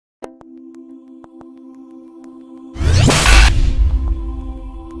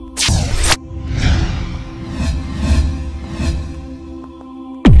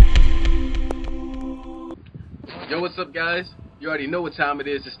Yo, what's up, guys? You already know what time it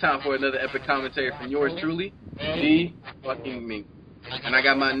is. It's time for another epic commentary from yours truly, the fucking me. And I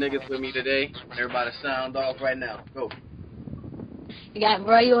got my niggas with me today. Everybody sound off right now. Go. You got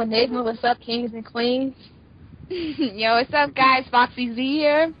Royal Enigma. What's up, kings and queens? Yo, what's up, guys? Foxy Z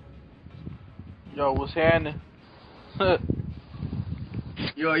here. Yo, what's happening?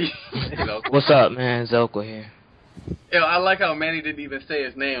 Yo, What's up, man? Zelko here. Yo, I like how Manny didn't even say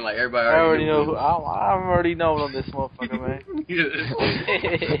his name. Like everybody I already knew know who. I already know on this motherfucker, man.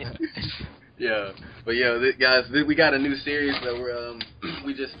 Yeah, but guys, we got a new series that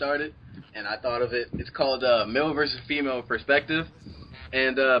we just started, and I thought of it. It's called Male versus Female Perspective,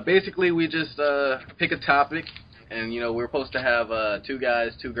 and basically we just pick a topic, and we're supposed to have 2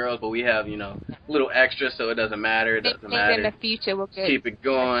 guys, 2 girls, but we have a little extra, so it doesn't matter. It doesn't matter. In the future, we'll keep it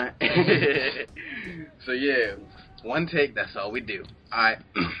going. So yeah. One take, that's all we do. Alright.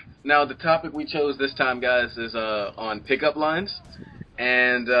 Now, the topic we chose this time, guys, is on pickup lines.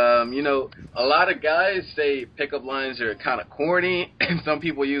 And, a lot of guys say pickup lines are kind of corny, and some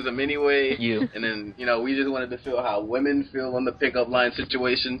people use them anyway. And then, we just wanted to feel how women feel on the pickup line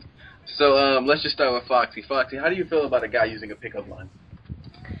situation. So, let's just start with Foxy. Foxy, how do you feel about a guy using a pickup line?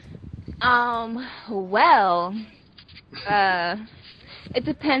 It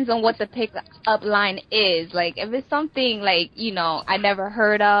depends on what the pickup line is. Like, if it's something, like, I never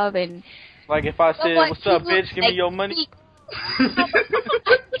heard of, and... Like, if I said, what's up, bitch, give me your money? I'm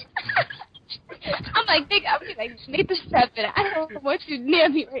like, nigga, I'm like, need to step in. I don't want you near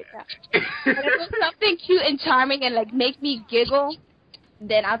me right now. But if it's something cute and charming and, like, make me giggle,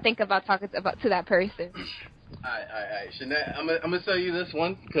 then I'll think about talking to that person. Alright. Shanette, I'm gonna tell you this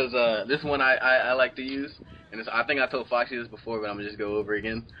one, because this one I like to use. And I think I told Foxy this before, but I'm going to just go over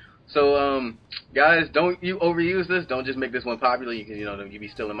again. So, guys, don't you overuse this. Don't just make this one popular. You can, you be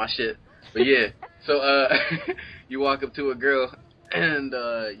stealing my shit. But, yeah. So, you walk up to a girl, and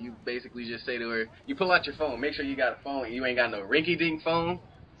you basically just say to her, you pull out your phone. Make sure you got a phone. You ain't got no rinky-dink phone.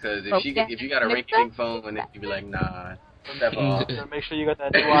 Because if you got a rinky-dink phone, then you be like, nah, step off. Make sure you got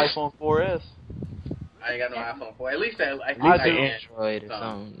that new iPhone 4S. I ain't got no iPhone 4. At least I do do. Android or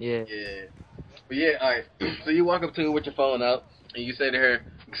something. Yeah. But yeah, alright. So you walk up to her with your phone out, and you say to her,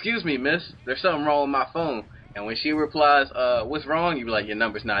 excuse me, miss, there's something wrong with my phone. And when she replies, what's wrong? You be like, your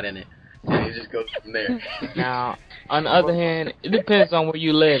number's not in it. And it just goes from there. Now, on the other hand, it depends on where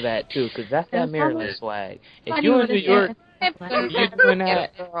you live at, too, because that's that Maryland swag. If you're in New York, you're doing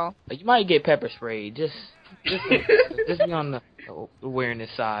that, you might get pepper sprayed. Just be on the awareness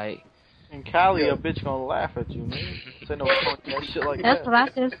side. In Cali, a bitch gonna laugh at you, man. Say no shit like That's what I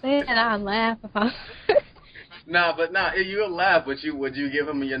just said. I'd laugh if I... Nah, you'll laugh, but would you give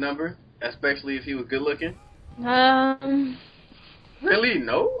him your number? Especially if he was good looking? Really?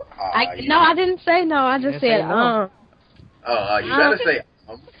 No? I didn't say no. I just said, no. You gotta say,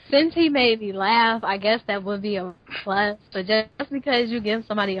 Since he made me laugh, I guess that would be a plus. But just because you give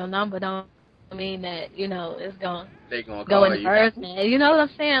somebody your number don't mean that, it's gonna... They gonna go in you. person. You know what I'm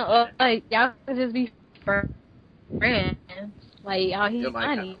saying? Or, like, y'all could just be friends. Like, he's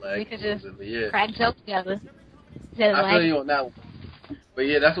funny. We could just crack jokes together. I feel you on that one. But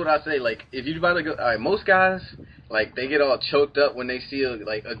yeah, that's what I say. Like, if you about to go, alright, most guys, like, they get all choked up when they see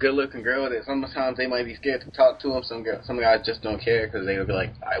a good-looking girl. That sometimes they might be scared to talk to them. Some guys just don't care because they would be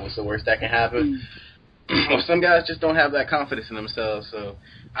like, alright, what's the worst that can happen? Or some guys just don't have that confidence in themselves. So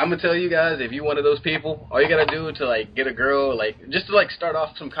I'm gonna tell you guys, if you're one of those people, all you gotta do to get a girl, just to start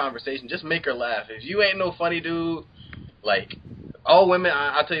off some conversation, just make her laugh. If you ain't no funny dude, all women,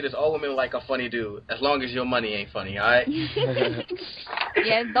 I'll tell you this, all women like a funny dude, as long as your money ain't funny, alright?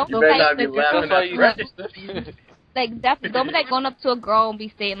 Yeah, don't you better not be laughing at don't be going up to a girl and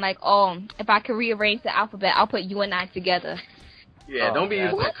be saying if I could rearrange the alphabet, I'll put you and I together. Yeah, don't be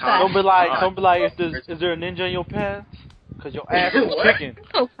using that Don't be like, is there a ninja in your pants? Cause your ass is kicking.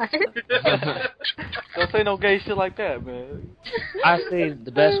 Don't say no gay shit like that, man. I say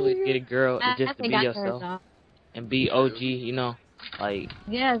the best way to get a girl is just to be yourself and be OG.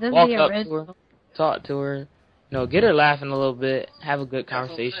 just walk be up original. to her, talk to her, get her laughing a little bit, have a good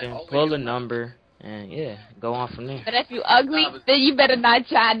conversation, pull the number, and go on from there. But if you ugly, then you better not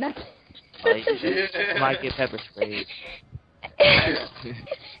try nothing. You might get pepper sprayed.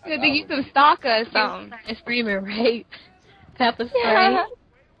 You think you some stalker or something. And screaming rape, pepper spray.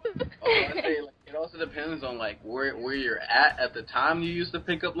 It also depends on where you're at the time you use the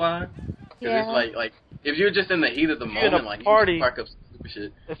pickup line. Because it's if you're just in the heat of the moment, you party. Spark up stupid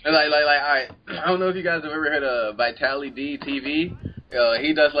shit. And alright, I don't know if you guys have ever heard of Vitality D TV.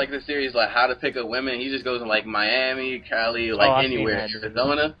 He does this series how to pick up women. He just goes in Miami, Cali, anywhere,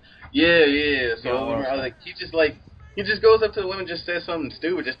 Arizona. Yeah. So I was like, he just goes up to the women, just says something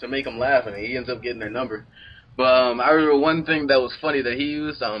stupid just to make them laugh, and he ends up getting their number. But I remember one thing that was funny that he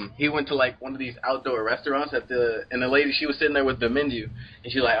used. He went to like one of these outdoor restaurants and the lady, she was sitting there with the menu,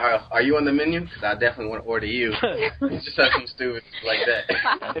 and she's like, "Are you on the menu? Because I definitely want to order you." Just said something stupid like that.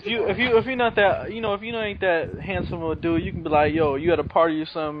 If you're not that, if you ain't that handsome of a dude, you can be like, "Yo, you at a party or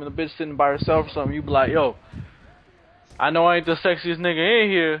something, and a bitch sitting by herself or something." You be like, "Yo, I know I ain't the sexiest nigga in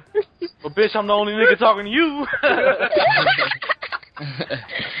here, but bitch, I'm the only nigga talking to you."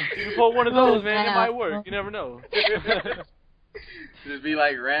 You can pull one of those, man. It might work. You never know. Just be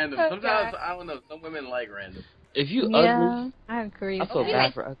like random. Sometimes I don't know. Some women like random. If you ugly, I agree. I feel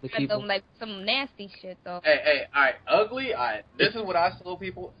bad for ugly people. Like some nasty shit though. Hey, alright, ugly. Alright, this is what I tell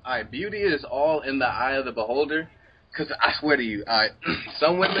people. Alright, beauty is all in the eye of the beholder. Cause I swear to you, alright,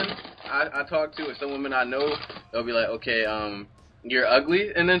 some women I talk to and some women I know, they'll be like, okay, you're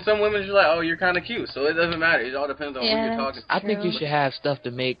ugly, and then some women are like, oh, you're kind of cute. So it doesn't matter. It all depends on who you're talking to. I think you should have stuff to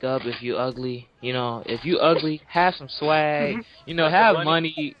make up if you ugly. If you ugly, have some swag. Have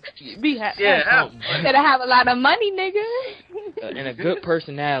money. Have something. Gotta have a lot of money, nigga. And a good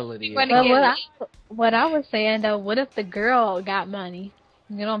personality. But what I was saying though, what if the girl got money?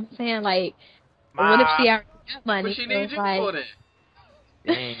 You know what I'm saying? Like, what if she already got money? What she needs you for then?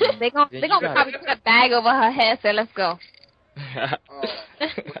 They gonna probably put a bag over her head. Say, let's go.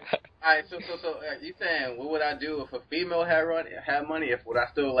 Alright, so you saying what would I do if a female had money? Would I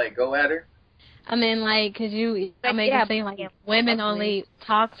still like go at her? I mean, like, cause you make it seem like women only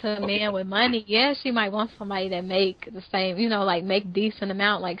talk to men with money. Yeah, she might want somebody that make the same, like make decent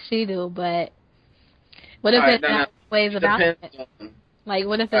amount like she do. But what if it's not always about that? Like,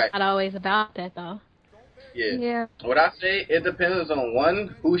 what if it's not always about that though? Yeah. What I say, it depends on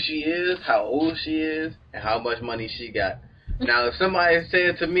one, who she is, how old she is, and how much money she got. Now, if somebody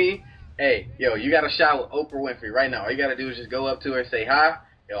said to me, hey, yo, you got a shot with Oprah Winfrey right now. All you got to do is just go up to her and say hi.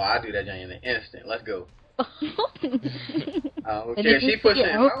 Yo, I'll do that in an instant. Let's go. Okay, she pushing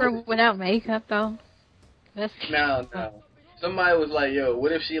Oprah without makeup, though. No. Somebody was like, yo,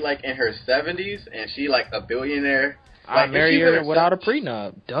 what if she, like, in her 70s and she, like, a billionaire? I marry her without a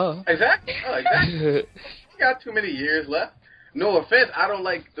prenup. Duh. Exactly. She got too many years left. No offense. I don't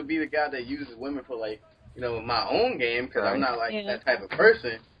like to be the guy that uses women for, like, my own game, because I'm not like that type of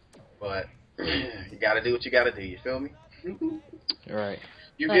person. But you got to do what you got to do. You feel me? Right.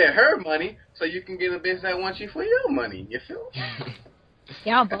 You get her money, so you can get a bitch that wants you for your money. You feel me?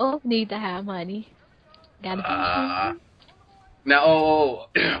 Y'all both need to have money. Gotta now,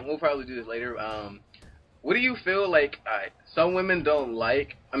 we'll probably do this later. What do you feel like some women don't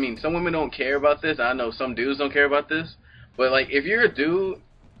like? I mean, some women don't care about this. I know some dudes don't care about this. But, like, if you're a dude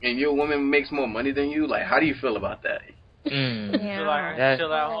and your woman makes more money than you, like, how do you feel about that?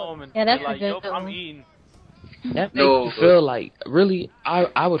 Chill at home and be like, yo, I'm eating. That makes you feel like, really,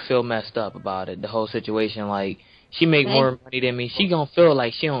 I would feel messed up about it, the whole situation. Like, she make more money than me. She gonna feel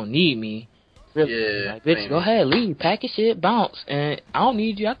like she don't need me. Really. Yeah. Like, bitch, go ahead, leave, pack your shit, bounce. And I don't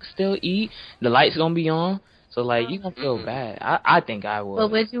need you. I can still eat. The light's gonna be on. So, like, you gonna feel bad. I think I would.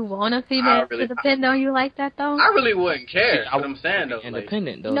 But would you want a female to depend on you like that, though? I really wouldn't care. What I'm saying, though.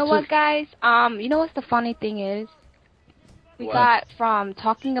 Independent, though. You know what, guys? You know what's the funny thing is? We got from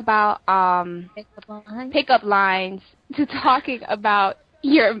talking about pickup lines to talking about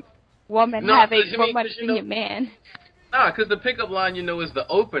your woman having more money than your man. Nah, because the pickup line, is the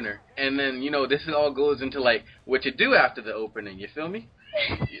opener. And then, this all goes into, like, what you do after the opening. You feel me?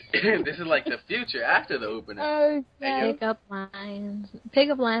 This is like the future after the opening. Oh, pickup lines.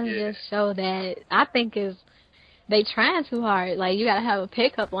 Pickup lines just show that I think they trying too hard. Like, you gotta have a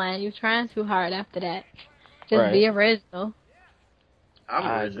pickup line. You're trying too hard after that. Just be original.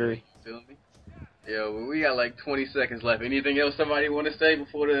 I agree. Feel me? Yo, we got like 20 seconds left. Anything else somebody want to say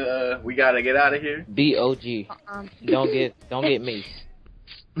before we gotta get out of here? B.O.G. Don't get maced.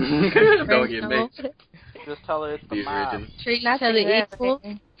 Don't get maced. Just tell her it's the mob. Treat each other equal.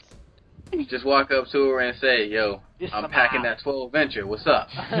 Just walk up to her and say, yo, I'm packing that 12 venture. What's up?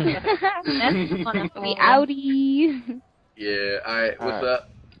 We outie. Yeah, alright, what's up?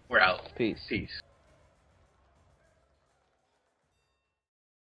 We're out. Peace.